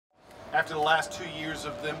after the last 2 years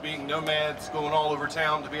of them being nomads, going all over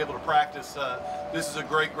town to be able to practice. This is a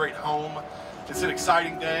great, great home. It's an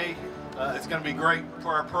exciting day. It's going to be great for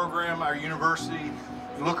our program, our university.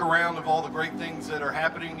 You look around of all the great things that are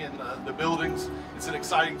happening in the buildings. It's an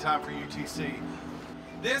exciting time for UTC.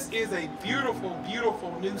 This is a beautiful,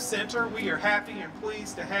 beautiful new center. We are happy and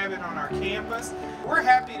pleased to have it on our campus. We're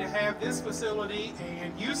happy to have this facility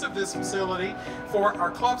and use of this facility for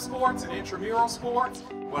our club sports and intramural sports.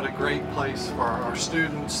 What a great place for our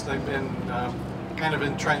students. They've been kind of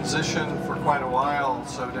in transition for quite a while,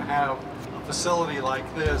 so to have a facility like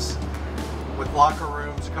this with locker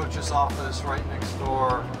rooms, coach's office right next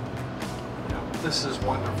door, this is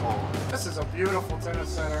wonderful. This is a beautiful tennis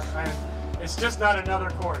center, and it's just not another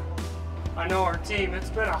court. I know our team, it's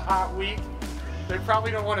been a hot week. They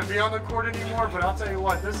probably don't want to be on the court anymore, but I'll tell you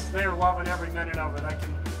what, they're loving every minute of it. I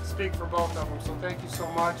can speak for both of them, so thank you so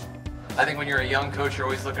much. I think when you're a young coach, you're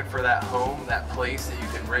always looking for that home, that place that you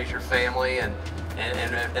can raise your family and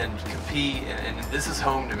compete, and this is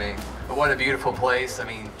home to me. But what a beautiful place. I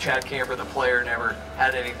mean, Chad Camper, the player, never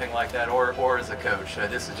had anything like that, or as a coach.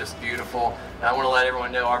 This is just beautiful. And I want to let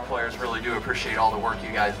everyone know our players really do appreciate all the work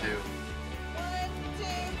you guys do. 1, 2,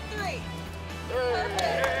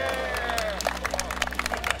 3.